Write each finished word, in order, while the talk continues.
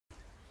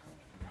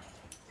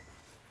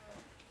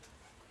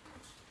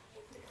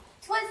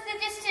was the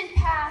distant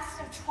past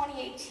of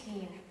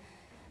 2018.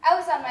 I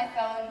was on my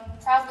phone,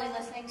 probably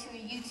listening to a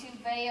YouTube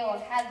video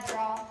on how to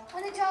draw,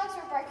 when the dogs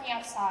were barking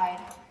outside.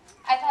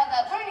 I thought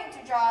that learning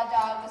to draw a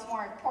dog was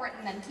more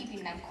important than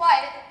keeping them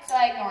quiet, so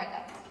I ignored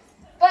them.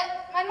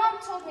 But my mom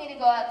told me to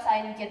go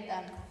outside and get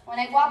them. When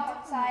I walk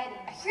outside,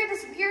 I hear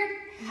this weird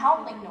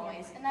howling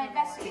noise, and I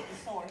investigate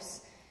the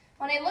source.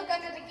 When I look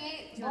under the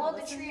gate, below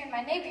the tree in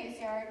my neighbor's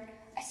yard,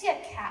 I see a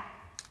cat.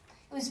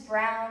 It was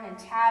brown and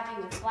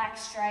tabby with black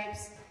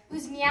stripes. It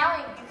was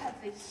meowing because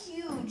of a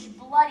huge,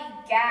 bloody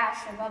gash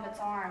above its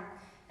arm.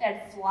 It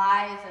had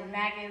flies and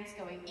maggots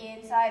going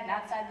inside and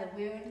outside the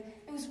wound.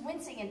 It was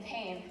wincing in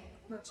pain.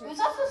 It was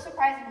also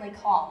surprisingly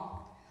calm,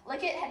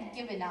 like it had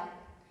given up.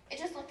 It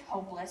just looked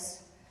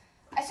hopeless.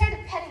 I started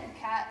petting the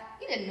cat.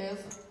 He didn't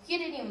move. He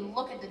didn't even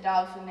look at the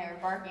dogs when they were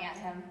barking at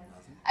him.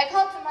 I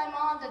called to my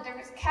mom that there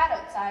was a cat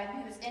outside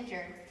and he was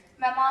injured.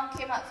 My mom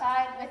came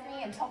outside with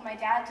me and told my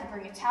dad to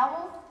bring a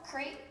towel,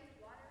 crate.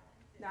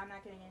 No, I'm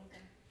not getting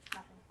anything.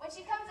 Nothing. When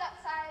she comes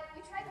outside,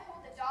 we tried to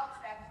hold the dogs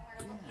back when we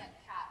were looking at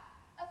the cat.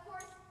 Of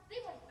course, they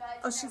wouldn't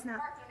budge. Oh, she's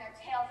not. Barking their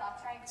tails off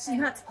trying to She's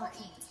not eat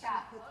talking. the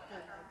cat.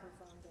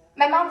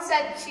 My mom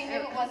said she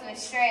knew it wasn't a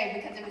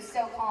stray because it was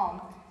so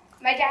calm.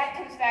 My dad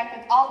comes back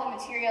with all the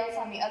materials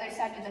on the other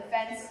side of the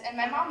fence, and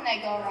my mom and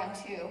I go around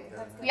too.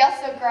 We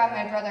also grab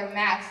my brother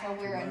Max while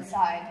we were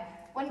inside.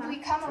 When we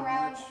come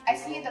around, I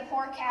see the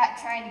poor cat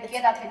trying to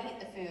get up and eat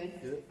the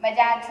food. My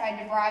dad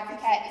tried to bribe the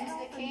cat into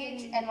the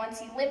cage, and once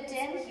he limped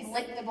in, he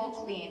licked the bowl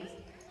clean.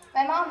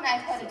 My mom and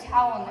I put a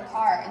towel in the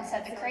car and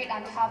set the crate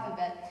on top of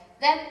it.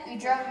 Then we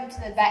drove him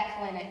to the vet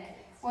clinic.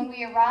 When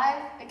we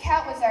arrived, the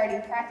cat was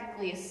already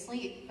practically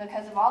asleep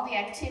because of all the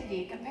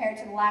activity compared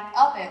to the lack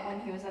of it when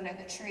he was under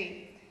the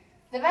tree.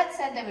 The vet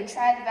said they would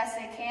try the best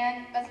they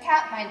can, but the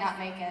cat might not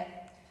make it.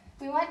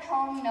 We went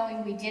home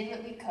knowing we did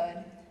what we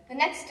could. The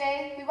next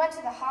day, we went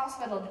to the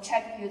hospital to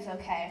check if he was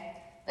okay.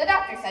 The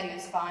doctor said he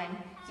was fine.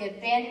 He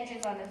had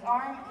bandages on his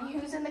arm, and he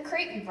was in the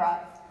crate we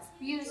brought.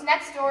 We used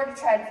Nextdoor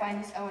to try to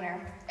find his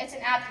owner. It's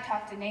an app to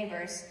talk to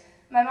neighbors.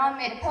 My mom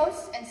made a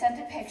post and sent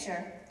a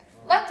picture.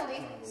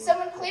 Luckily,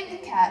 someone claimed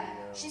the cat.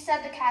 She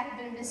said the cat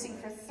had been missing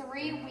for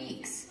 3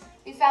 weeks.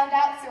 We found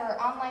out through our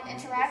online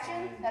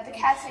interaction that the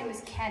cat's name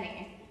was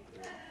Kenny.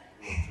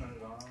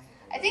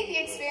 I think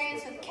the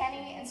experience with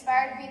Kenny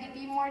inspired me to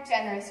be more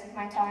generous with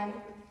my time.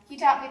 He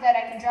taught me that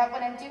I can drop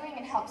what I'm doing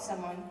and help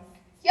someone.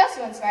 He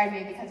also inspired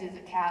me because he's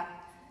a cat.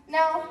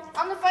 Now,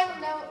 on the final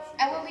note,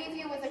 I will leave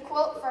you with a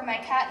quote from my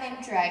cat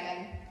named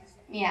Dragon.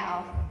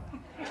 Meow.